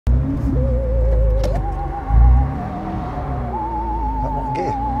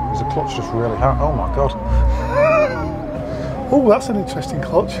clutch just really hard. Oh my god. Oh, that's an interesting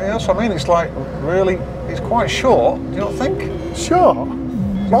clutch. Yeah, that's what I mean. It's like really, it's quite short. Do you not think? Sure.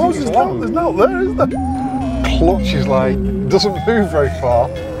 Oh, There's long. There's no there, is there? Clutch is like doesn't move very far.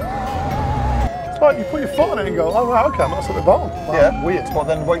 It's like you put your foot on it and go, oh right, okay, that's at the bottom. Wow, yeah, weird. But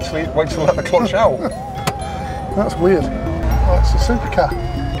then wait till let the clutch out. That's weird. Oh, it's a supercar.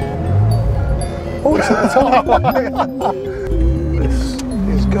 Oh, it's at the top. This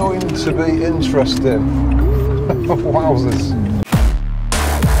is going to be interesting. Wowzers.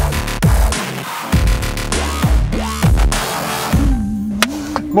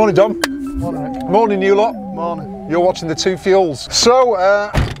 Morning, Dom. Morning, Rick. Morning, you lot. Morning. You're watching the Two Fuels. So,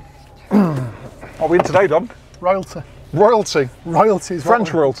 what are we in today, Dom? Royalty. Royalty. Royalty is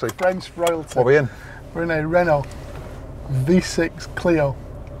French royalty. French royalty. What are we in? We're in a Renault V6 Clio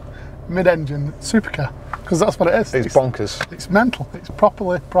mid-engine supercar, because that's what it is. It's bonkers. It's mental. It's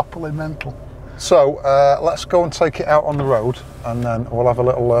properly mental. So let's go and take it out on the road, and then we'll have a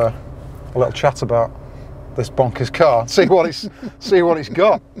little chat about this bonkers car. See what it's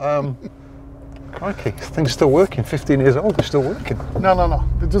got. Crikey, this thing's still working. 15 years old, it's still working. No,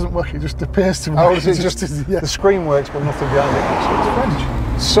 it doesn't work. It just appears to work. Oh, is it just yeah. the screen works, but nothing behind it? So it's French.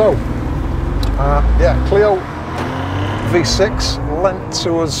 So, yeah, Clio V6 lent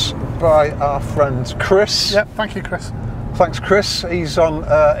to us by our friend Chris. Yeah, thank you, Chris. Thanks, Chris. He's on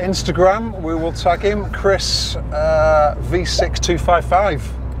Instagram. We will tag him, Chris V6255.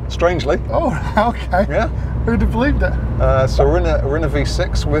 Strangely. Oh, okay. Yeah. Who'd have believed it? So we're in a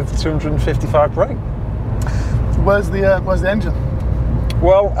V6 with 255 brake. Where's the engine?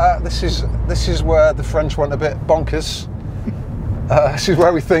 Well, this is where the French went a bit bonkers. This is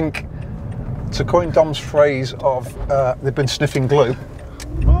where we think, to coin Dom's phrase of they've been sniffing glue.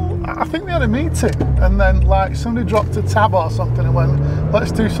 Well, I think they had a meeting, and then like somebody dropped a tab or something and went,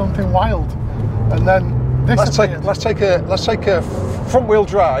 "Let's do something wild," and then let's take a front wheel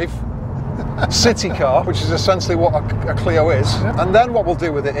drive city car, which is essentially what a Clio is, yeah. And then what we'll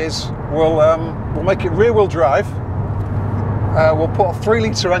do with it is we'll make it rear wheel drive. We'll put a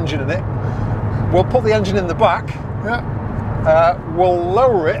 3-litre engine in it. We'll put the engine in the back. Yeah. We'll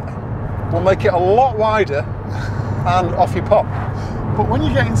lower it. We'll make it a lot wider, and off you pop. But when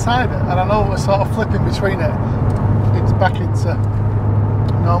you get inside it, and I know we're sort of flipping between it, it's back into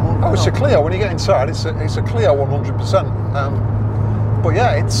normal. Oh, it's a Clio. When you get inside, it's a Clio 100%. But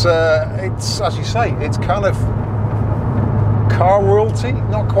yeah, it's as you say, it's kind of car royalty,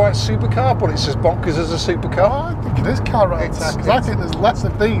 not quite supercar, but it's as bonkers as a supercar. Oh, I think it is car royalty, because I think there's less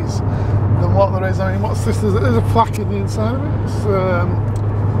of these than what there is. I mean, what's this? There's a plaque in the inside of it. It's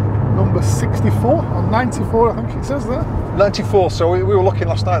number 64 or 94, I think it says there. 94. So we were looking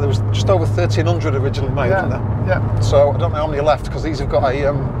last night. There was just over 1,300 originally made, yeah, wasn't there? Yeah. So I don't know how many left, because these have got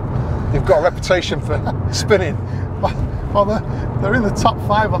a they've got a reputation for spinning. Well, they're in the top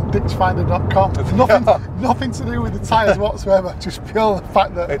 5 on ditchfinder.com. Nothing to do with the tyres whatsoever, just pure the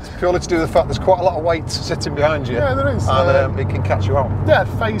fact that... It's purely to do with the fact there's quite a lot of weight sitting behind you. Yeah, there is. And it can catch you out. Yeah,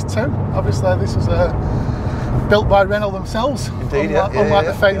 phase 2. Obviously, this is built by Renault themselves. Indeed, unlike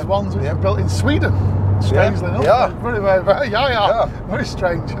the phase 1s, which were built in Sweden. Strangely enough. Yeah. Very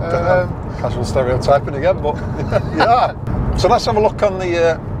strange. Casual stereotyping again, but yeah. So let's have a look on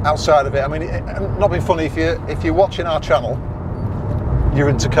the outside of it. I mean, not being funny, if you're watching our channel, you're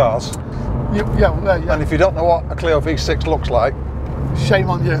into cars. Yeah. And if you don't know what a Clio V6 looks like, shame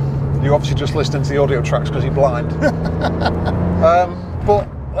on you. You're obviously just listening to the audio tracks because you're blind. But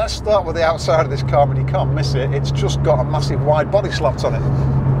let's start with the outside of this car. I mean, you can't miss it. It's just got a massive wide body slapped on it.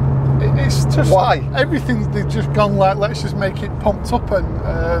 It's just why? Everything's they've just gone like, let's just make it pumped up, and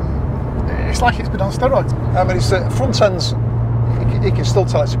it's like it's been on steroids. I mean, it's front ends. You can still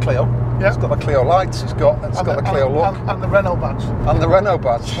tell it's a Clio. Yeah. It's got the Clio lights. It's got the Clio look. And the Renault badge. And the Renault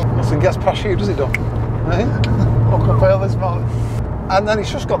badge. Nothing gets past you, does it, Dom? Right? Woke up early this morning. And then it's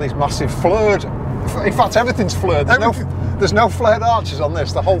just got these massive flared. In fact, everything's flared. There's no flared arches on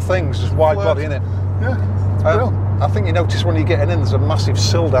this. The whole thing's just wide body in it. Yeah. I think you notice when you're getting in, there's a massive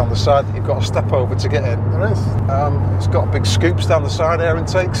sill down the side that you've got to step over to get in. There is. It's got big scoops down the side, air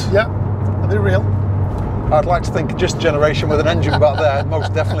intakes. Yeah, are they real? I'd like to think just a generation with an engine back there.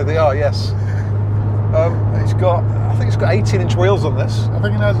 Most definitely they are, yes. I think it's got 18-inch wheels on this. I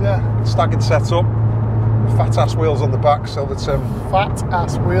think it has, yeah. Staggered setup. Fat-ass wheels on the back, so that...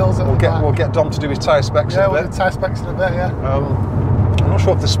 fat-ass wheels at the back. We'll get Dom to do his tyre specs in a bit. Yeah, we'll do tyre specs in a bit, yeah. I'm not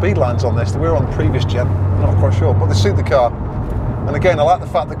sure if the speed line's on this. We were on the previous gen. I'm not quite sure, but they suit the car. And again, I like the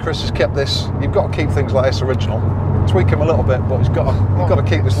fact that Chris has kept this. You've got to keep things like this original. Tweak them a little bit, but you've got to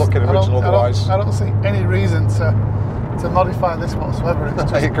keep this looking original. Otherwise, I don't see any reason to to modify this whatsoever. It's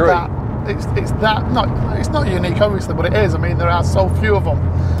just I agree. It's not unique, obviously, but it is. I mean, there are so few of them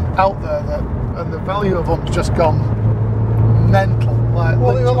out there and the value of them's just gone mental. Like,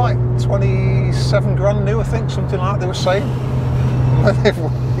 well, they were like 27 grand new, I think, something like they were saying.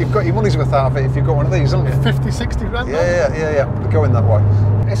 You've got your money's worth out of it if you've got one of these, haven't you? 50, 60 grand. Yeah. They're going that way.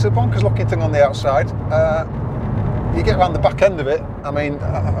 It's a bonkers looking thing on the outside. You get around the back end of it. I mean,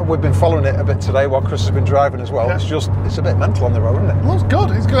 we've been following it a bit today while Chris has been driving as well. Yeah. It's a bit mental on the road, isn't it? It looks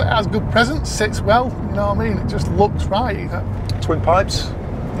good. It has good presence, sits well. You know what I mean? It just looks right. Twin pipes.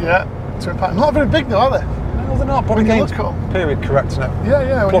 Yeah, twin pipes. Not very big though, are they? No, they're not. But again, period correct now.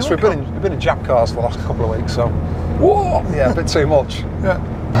 Yeah. Plus, we've been in Jap cars for the last couple of weeks, so whoa, yeah, a bit too much. Yeah.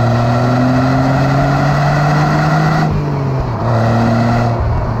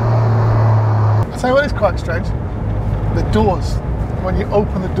 I tell you what is quite strange. The doors. When you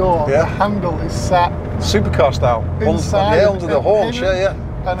open the door, the handle is sat supercar style inside, under the haunch. Yeah.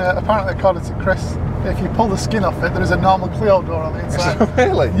 And apparently, according to Chris, if you pull the skin off it, there is a normal Clio door on the inside.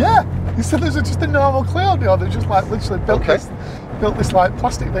 Really? Yeah. He said there's just a normal Clio door. They just like literally built this like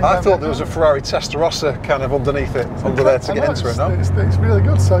plastic thing. I thought there was a Ferrari Testarossa kind of underneath it, under there to get into it. No, it's really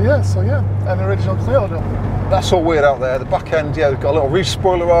good. So yeah, an original Clio door. That's all weird out there. The back end, yeah, we've got a little roof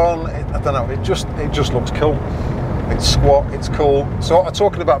spoiler on. I don't know. It just looks cool. It's squat. It's cool. So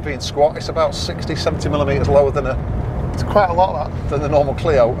talking about being squat, it's about 60, 70 millimeters lower than It's quite a lot of that. Than the normal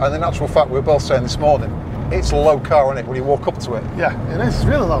Clio. And in actual fact, we were both saying this morning, it's a low car, isn't it, when you walk up to it? Yeah, it is. It's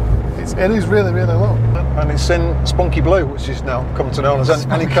really low. It is really, really low. And it's in spunky blue, which is now come to known as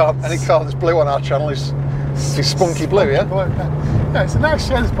any car that's blue on our channel is spunky blue, yeah? Blue, yeah, it's a nice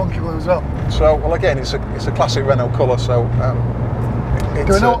shade of spunky blue as well. So, well, again, it's a classic Renault colour, so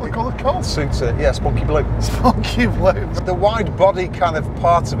do we know what the colour's called? Suits it, yeah, spunky blue. Spunky blue. The wide body kind of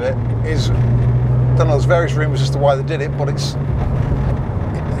part of it is, I don't know, there's various rumours as to why they did it, but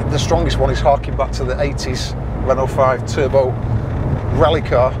the strongest one is harking back to the 80s Renault 5 turbo rally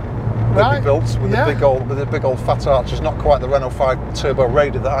car that we built with the big old fat arches. Not quite the Renault 5 turbo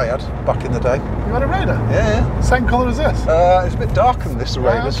Raider that I had back in the day. You had a Raider? Yeah. Same colour as this? It's a bit darker than this, the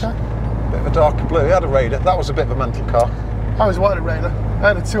Raiders. Okay. Bit of a darker blue. He had a Raider. That was a bit of a mental car. I always wanted a Raider. I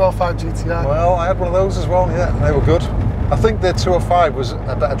had a 205 GTI. Well, I had one of those as well, yeah. They were good. I think the 205 was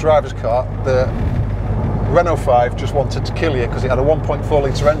a better driver's car. The Renault 5 just wanted to kill you because it had a 1.4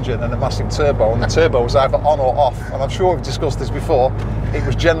 litre engine and a massive turbo, and the turbo was either on or off. And I'm sure we've discussed this before. It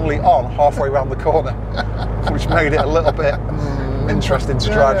was generally on halfway around the corner, which made it a little bit interesting to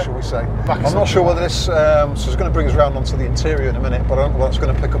drive, shall we say. I'm not sure whether this, so it's going to bring us round onto the interior in a minute, but I don't know whether it's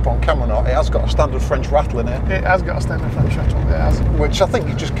going to pick up on camera or not. It has got a standard French rattle in here. It has got a standard French rattle, it has. Which I think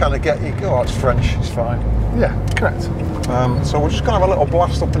you just kind of get, you go, oh, it's French, it's fine. Yeah, correct. So we're just going to have a little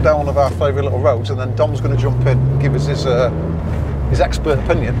blast up and down one of our favourite little roads, and then Dom's going to jump in and give us his expert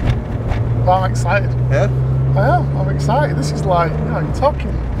opinion. Well, I'm excited. Yeah? I am, I'm excited. This is like, you're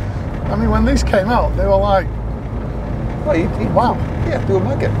talking, I mean, when these came out, they were like, well, wow. Yeah, they were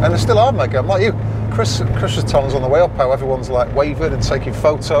mega. And they still are mega. I'm like you. Chris was telling us on the way up how everyone's like waving and taking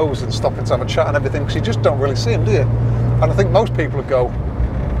photos and stopping to have a chat and everything, because you just don't really see them, do you? And I think most people would go,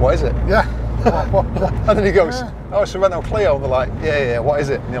 what is it? Yeah. And then he goes, oh, it's a Renault Clio. And they're like, yeah, what is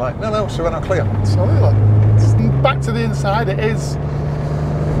it? And you're like, no, it's a Renault Clio. Absolutely. Back to the inside, it is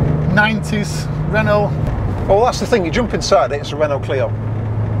 90s Renault. Well, that's the thing. You jump inside it, it's a Renault Clio.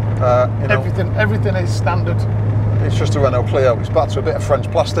 Everything is standard. It's just a Renault Clio. It's back to a bit of French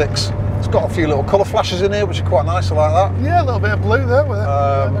plastics. It's got a few little colour flashes in here, which are quite nice. I like that. Yeah, a little bit of blue there with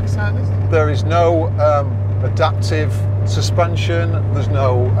it. There is no adaptive suspension. There's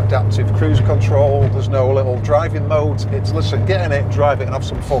no adaptive cruise control. There's no little driving mode. It's listen, get in it, drive it, and have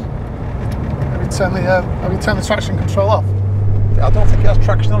some fun. Have you turned the traction control off? I don't think it has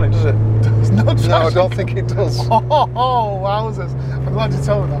traction on it, does it? There's no traction. No, I don't think it does. Oh, wowzers! I'm glad you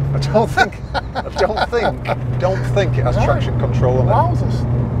told me that. I don't think it has traction control on it.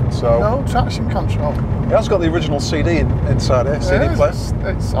 Wowzers! So no traction control. It has got the original CD inside here. CD player.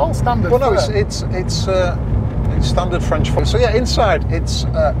 It's all standard. Well, no, it's standard French. So yeah, inside it's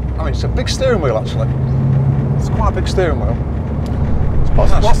it's a big steering wheel actually. It's quite a big steering wheel.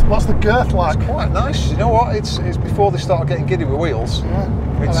 What's the girth like? It's quite nice. You know what? It's before they start getting giddy with wheels.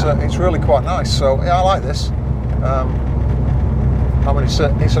 Yeah. It's really quite nice. So yeah, I like this.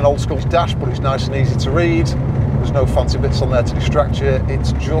 It's an old school dash, but it's nice and easy to read. There's no fancy bits on there to distract you.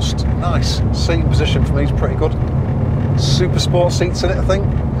 It's just nice. Seating position for me is pretty good. Super sport seats in it, I think.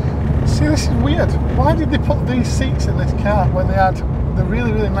 See, this is weird. Why did they put these seats in this car when they had the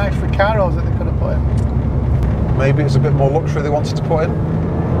really, really nice Recaros that they could have put in? Maybe it's a bit more luxury they wanted to put in.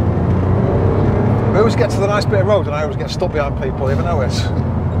 We always get to the nice bit of road and I always get stuck behind people, you ever notice?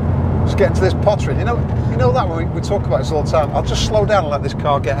 Just getting to this pottering, you know that we talk about this all the time. I'll just slow down and let this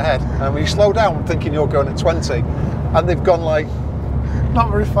car get ahead. And when you slow down thinking you're going at 20 and they've gone like... Not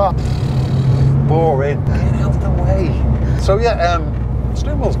very far. Boring. Get out of the way. So yeah,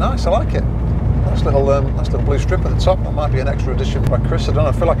 steering wheel's nice, I like it. Nice little blue strip at the top. That might be an extra addition by Chris. I don't know,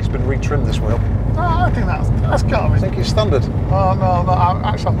 I feel like it's been retrimmed, this wheel. No, I think that's got to be. I think it's standard. Oh no,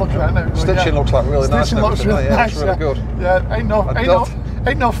 I'm looking at it now. Stitching looks like really nice. Stitching looks really nice. It's really good. Yeah, ain't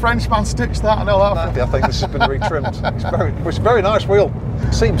no Frenchman stitch that. I know that. I think this has been retrimmed. It's a very nice wheel.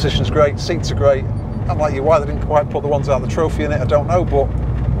 Seat position's great. Seats are great. I'm like you, why they didn't quite put the ones out of the trophy in it, I don't know, but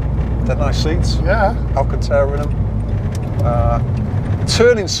they're nice seats. Yeah. Alcantara in them.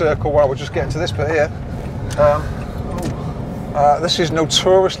 Turning circle while we're just getting to this bit here. This is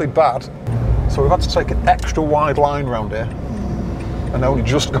notoriously bad, so we've had to take an extra wide line round here, and only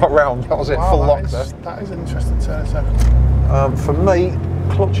just got round. That was it, full lock there. That is an interesting turn circle. For me,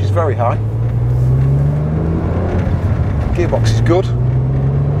 clutch is very high. Gearbox is good.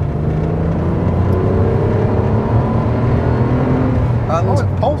 And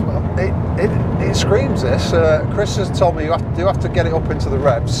it pulls well. It screams this. Chris has told me you have to get it up into the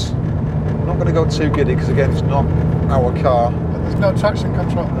revs. I'm not going to go too giddy because again it's not our car. But there's no traction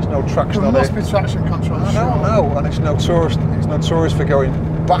control. There's no traction on it. There must be traction control. I don't know, and it's notorious for going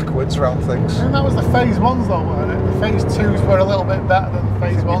backwards around things. I think that was the phase 1s though, weren't it? The phase 2s were a little bit better than the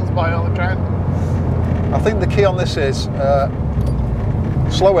phase 1s by all account. I think the key on this is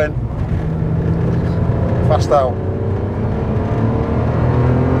slow in, fast out.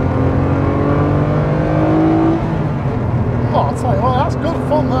 Oh, I'll tell you what, that's good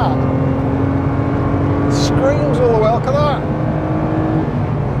fun, that. Screams all the way, look at that.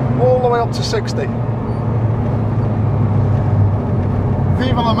 All the way up to 60.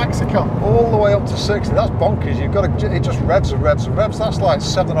 Viva la Mexico. All the way up to 60, that's bonkers. You've got to, it just revs and revs and revs. That's like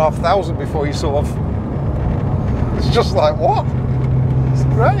 7,500 before you sort of, it's just like, what? It's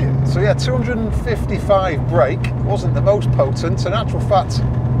great. So yeah, 255 brake wasn't the most potent. In actual fact,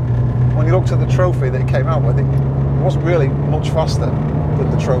 when you looked at the trophy that it came out with, it wasn't really much faster than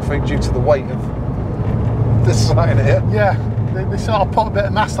the trophy due to the weight of this sign here. Yeah, they sort of put a bit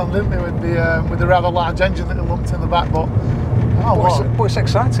of mass on, didn't they, with the rather large engine that they lumped in the back, but it's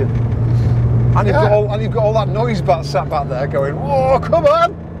exciting. And you've got all that noise sat back there going, oh, come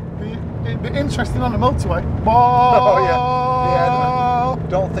on! It'd be interesting on the motorway. Oh yeah.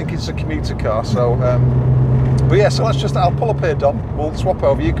 Don't think it's a commuter car, so but yeah, so I'll pull up here, Dom. We'll swap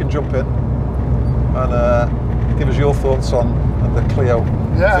over, you can jump in and give us your thoughts on the Clio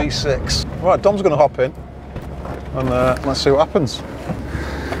V6. Right, Dom's going to hop in and let's see what happens.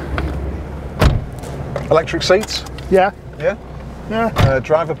 Electric seats? Yeah. Yeah? Yeah.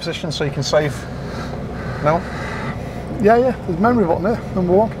 Driver position so you can save. No? Yeah, there's memory button there,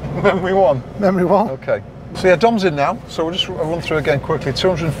 number 1. Memory 1? Memory 1. Okay. So yeah, Dom's in now, so we'll just run through again quickly.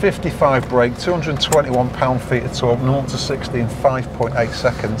 255 brake, 221 pound-feet of torque, 0 to 60 in 5.8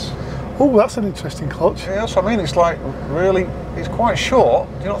 seconds. Oh, that's an interesting clutch. Yeah, that's what I mean. It's like really, it's quite short.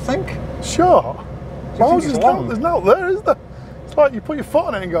 Do you not think? Sure. There's no there, is there? It's like you put your foot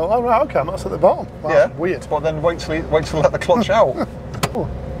on it and go, oh right, okay, that's at the bottom. That's yeah, weird. But then wait till let the clutch out.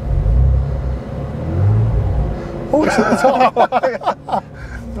 Oh, it's at the top.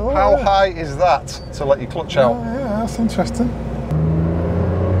 How high is that to let your clutch out? Yeah, that's interesting.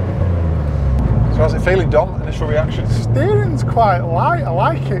 So how's it feeling, Dom? Initial reaction? Steering's quite light. I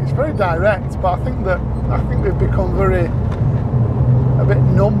like it. It's very direct, but I think they've become a bit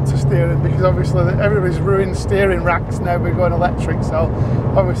numb to steering because obviously everybody's ruined steering racks now. We're going electric, so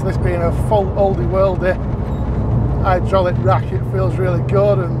obviously this being a full oldie worldy hydraulic rack, it feels really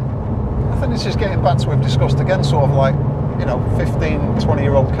good. And I think this is getting back to what we've discussed again, sort of like, you know, 15,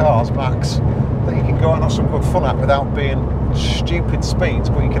 20-year-old cars max that you can go and have some good fun at without being stupid speeds,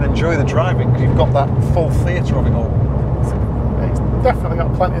 but you can enjoy the driving because you've got that full theatre of it all. It's definitely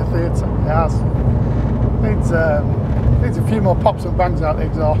got plenty of theatre. It has. Needs a few more pops and bangs out the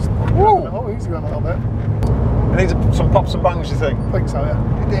exhaust. Oh, he's going a little bit. It needs some pops and bangs, you think? I think so,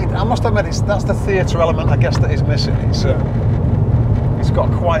 yeah. I must admit, that's the theatre element, I guess, that is missing. It's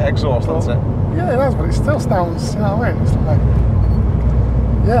got a quiet exhaust, hasn't it? Yeah, it has, but it still sounds, you know what I mean? It's like,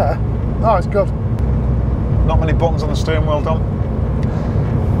 yeah, no, it's good. Not many buttons on the steering wheel, Dom.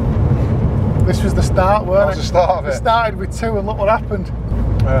 This was the start, weren't it? That was the start of it. It started with 2 and look what happened.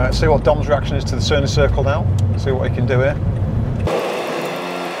 See what Dom's reaction is to the turning circle now. See what he can do here.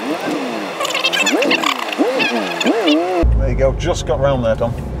 There you go, just got round there,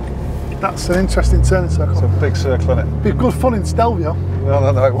 Dom. That's an interesting turning circle. It's a big circle, isn't it? Be good fun in Stelvio.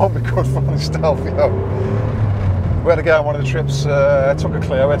 No, it won't be good fun in Stelvio. We had a guy on one of the trips, took a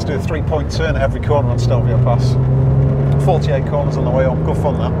Clio, we had to do a 3-point turn at every corner on Stelvio Pass. 48 corners on the way home, good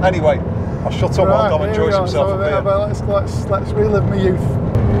fun that. Anyway, I'll shut up while Dom enjoys himself a bit. Let's relive my youth.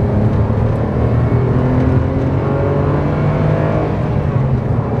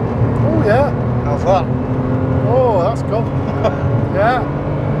 Oh yeah. How's that? Oh, that's good. Yeah.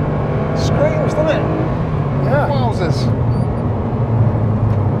 Screams, doesn't it? Yeah. Wowzers.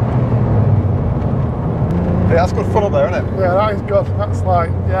 Yeah, that's good fun up there, isn't it? Yeah, that is good. That's like,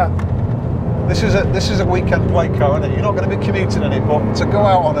 yeah. This is a weekend play car, isn't it? You're not going to be commuting in it, but to go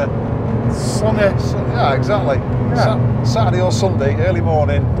out on a sunny. Yeah, exactly. Yeah. Saturday or Sunday, early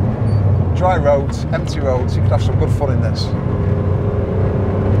morning, dry roads, empty roads. You could have some good fun in this.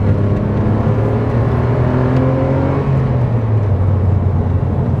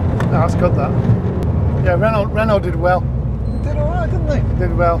 That's good, that. Yeah, Renault did well. Did all right, didn't they?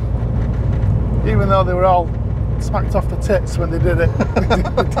 Did well. Even though they were all smacked off the tits when they did it.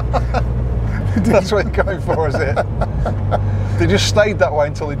 That's what you're going for, is it? They just stayed that way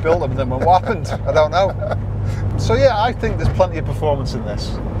until they built them, and then what happened? I don't know. So yeah, I think there's plenty of performance in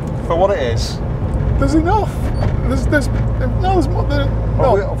this. For what it is. There's enough. There's more.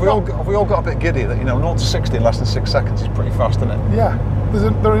 Have we all got a bit giddy that, 0 to 60 in less than 6 seconds is pretty fast, isn't it? Yeah,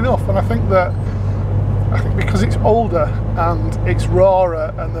 they're enough, and I think because it's older and it's rawer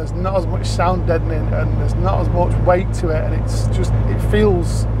and there's not as much sound deadening and there's not as much weight to it, and it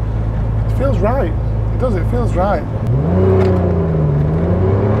feels right. It does. It feels right.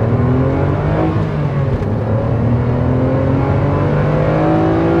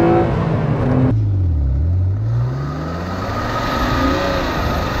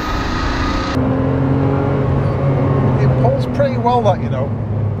 Pretty well, that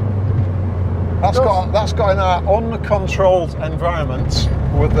that's got in our uncontrolled environment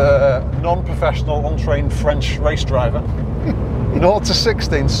with a non-professional, untrained French race driver. 0 to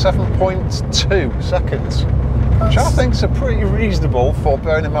 60 in 7.2 seconds, which I think is pretty reasonable for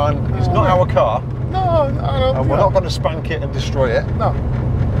bearing in mind it's not our car. No, I don't. And we're not going to spank it and destroy it. No.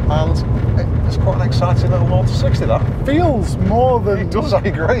 And it's quite an exciting little 0 to 60. That feels more than it does. I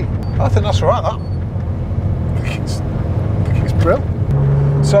agree. I think that's right. That. I think it's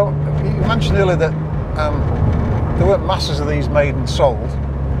brilliant. So you mentioned earlier that there weren't masses of these made and sold,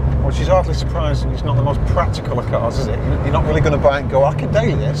 which is hardly surprising. It's not the most practical of cars, is it? You're not really going to buy it and go, I can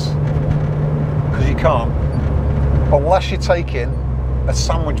daily this, because you can't, unless you take in a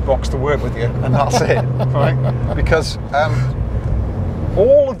sandwich box to work with you, and that's it, right? Because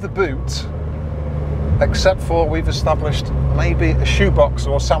all of the boot, except for we've established maybe a shoebox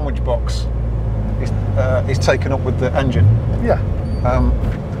or a sandwich box, is taken up with the engine. Yeah.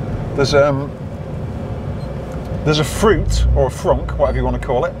 There's a fruit or a frunk, whatever you want to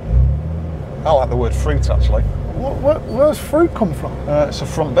call it. I like the word fruit, actually. Where's fruit come from? It's a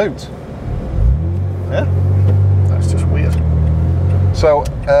front boot. Yeah. That's just weird. So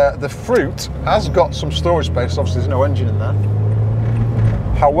the fruit has got some storage space. Obviously, there's no engine in there.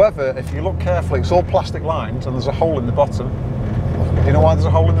 However, if you look carefully, it's all plastic lined, and there's a hole in the bottom. Do you know why there's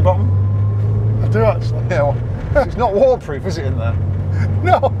a hole in the bottom? I do, actually. Yeah. Well, it's not waterproof, is it, in there?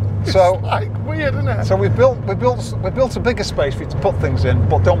 No. So it's like weird, isn't it? So we built a bigger space for you to put things in,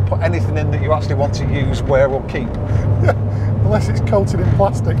 but don't put anything in that you actually want to use, wear, or keep. Yeah. Unless it's coated in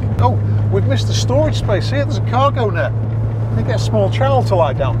plastic. Oh, we've missed the storage space here. There's a cargo net. You get a small child to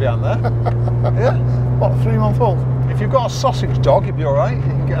lie down behind there. Yeah. What, a 3-month-old? If you've got a sausage dog, you'd be all right. You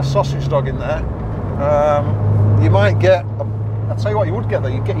can get a sausage dog in there. You might get. I'll tell you what you would get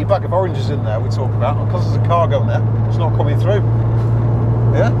there. You'd get your bag of oranges in there. We talk about, because there's a cargo net. It's not coming through.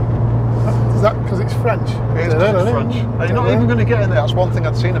 Yeah. Is that because it's French? It is because it's French. And you're not even going to get in there. That's one thing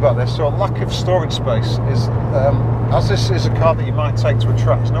I'd seen about this. So a lack of storage space is, as this is a car that you might take to a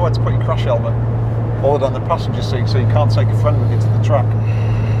track, there's nowhere to put your crash helmet other than the passenger seat, so you can't take a friend with you to the track.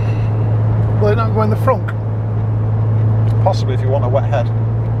 Will it not go in the front? Possibly if you want a wet head.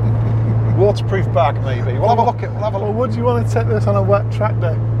 Waterproof bag, maybe. We'll have a look at. Well, would you want to take this on a wet track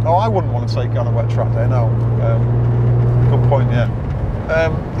day? Oh, I wouldn't want to take it on a wet track day. No. Good point. Yeah.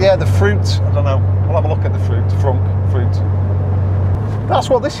 Yeah, the fruit. I don't know. We'll have a look at the fruit. Fruit. That's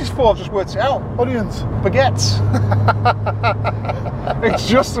what this is for. I've just worked it out. Onions. Baguettes. It's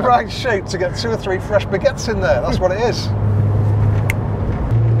just the right shape to get 2 or 3 fresh baguettes in there. That's what it is.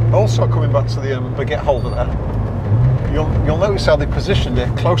 Also, coming back to the baguette holder there. You'll notice how they positioned it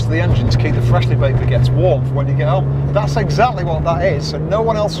close to the engine to keep the freshly vapor gets warm for when you get home. That's exactly what that is, and no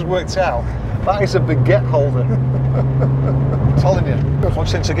one else has worked out. That is a baguette holder. I'm telling you. What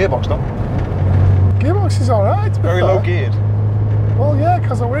do you think of the gearbox, Dom? Gearbox is alright. Very low geared. Well, yeah,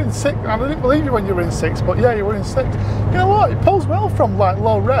 because I were in 6. I didn't believe you when you were in 6, but yeah, you were in 6. You know what? It pulls well from like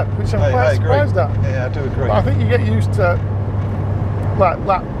low rep, which I'm quite surprised at. Yeah, I do agree. But I think you get used to like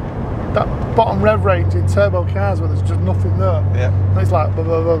that bottom rev range in turbo cars where there's just nothing there. Yeah. And it's like blah,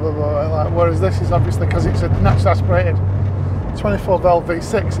 blah, blah, blah, blah. Like, whereas this is obviously because it's a naturally aspirated 24 valve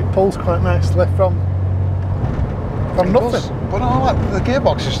V6, it pulls quite nicely from nothing. Does. But I like the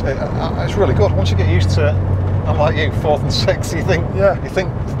gearbox. It's really good. Once you get used to, unlike you, 4th and 6th, you think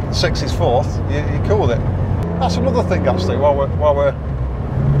 6 is 4th. You're cool with it. That's another thing actually. While we're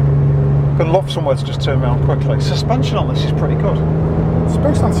going to look for somewhere to just turn around quickly. Suspension on this is pretty good.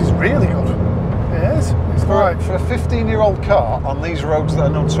 Suspension on this is really good. It is. It's for a 15-year-old car on these roads that are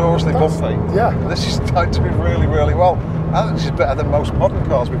notoriously bumpy. Yeah. This is doing really, really well. I think this is better than most modern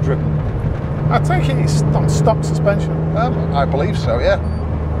cars we've driven. I take it it's on stock suspension. I believe so, yeah.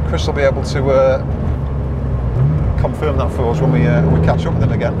 Chris will be able to confirm that for us when we catch up with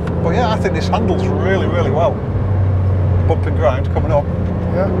him again. But yeah, I think this handles really, really well. Bumping ground coming up.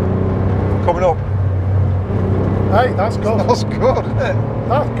 Yeah. Coming up. Hey, that's good. That's good, isn't it?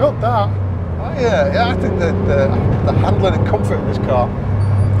 That's good, that. Oh, yeah, I think that the handling and comfort in this car,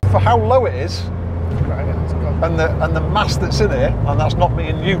 for how low it is, Right, yeah, that's good. and the mass that's in here, and that's not me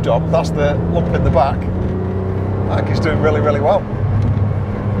and you, Dom, that's the lump in the back. I think it's doing really, really well.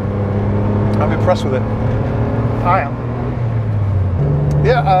 I'm impressed with it. I am.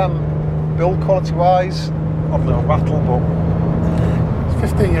 Yeah, build quality wise, I don't know, rattle, but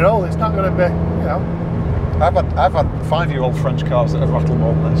It's 15-year-old, it's not going to be, you know. I've had 5-year-old French cars that have rattled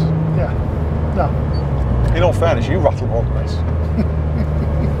more than this. Yeah. No. In all fairness, you rattle more than this.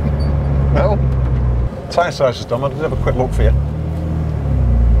 No. Tyre sizes, Dom, I did have a quick look for you.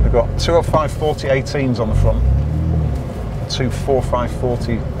 They've got 205 40 18s on the front, 2 45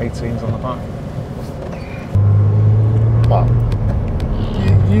 40 18s on the back. Well,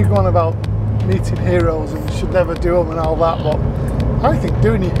 you go on about meeting heroes and you should never do them and all that, but I think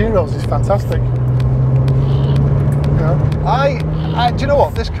doing your heroes is fantastic. You know? Do you know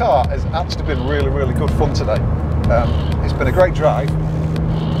what? This car has actually been really, really good fun today. It's been a great drive.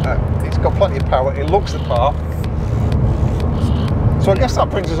 It's got plenty of power. It looks the part. So I guess that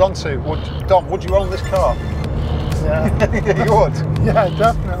brings us on to, Dom, would you own this car? Yeah. You would? Yeah,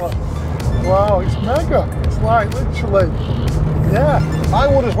 definitely. Wow, it's mega. It's like literally, yeah. I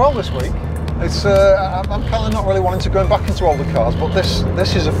would as well this week. It's I'm kind of not really wanting to go back into older cars, but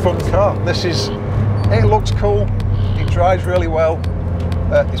this is a fun car. It looks cool. It drives really well.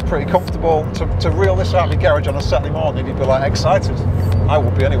 It's pretty comfortable. To reel this out of your garage on a Saturday morning, you'd be like excited. I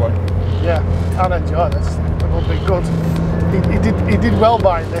would be anyway. Yeah, I'd enjoy this. It would be good. He did well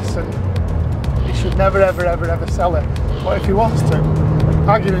buying this, and he should never, ever, ever, ever sell it. But if he wants to,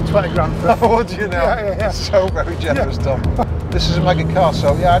 I'll give him 20 grand for it. Would you now? Yeah. So very generous, Dom. This is a mega car,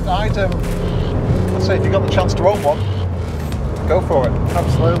 so yeah, I'd say if you got the chance to own one, go for it.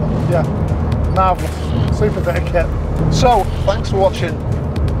 Absolutely, yeah. Marvellous. Super bit of kit. So, thanks for watching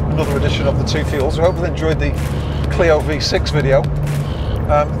another edition of the Two Fuels. I hope you enjoyed the Clio V6 video.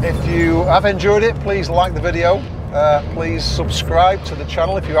 If you have enjoyed it, please like the video. Please subscribe to the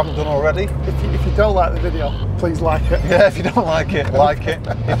channel if you haven't done already. If you don't like the video, please like it. Yeah, if you don't like it, like it.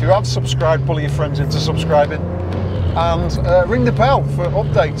 If you have subscribed, pull your friends into subscribing. And ring the bell for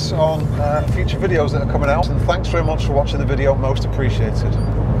updates on future videos that are coming out. And thanks very much for watching the video, most appreciated.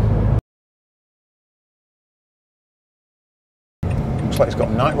 Looks like he's got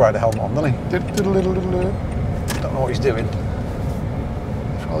a Knight Rider helmet on, doesn't he? Don't know what he's doing.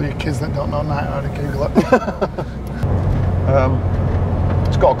 For all you kids that don't know Knight Rider, Google it.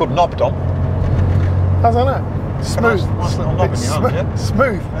 It's got a good knob, Dom. Hasn't it? Smooth. Nice little knob in your hand, yeah?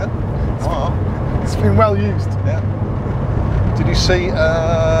 Smooth. Yeah. Wow. It's been well used. Yeah. Did you see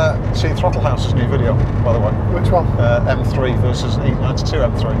Throttle House's new video, by the way? Which one? M3 versus E92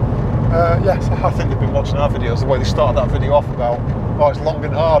 M3. Yes, I I have. think they've been watching our videos, the way they started that video off about, oh, it's long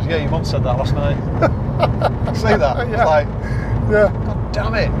and hard. Yeah, your mum said that last night. See that? Yeah. It's like, Yeah. God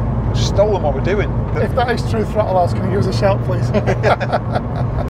damn it. We've stolen what we're doing. If that is true, Throttle House, can you give us a shout, please?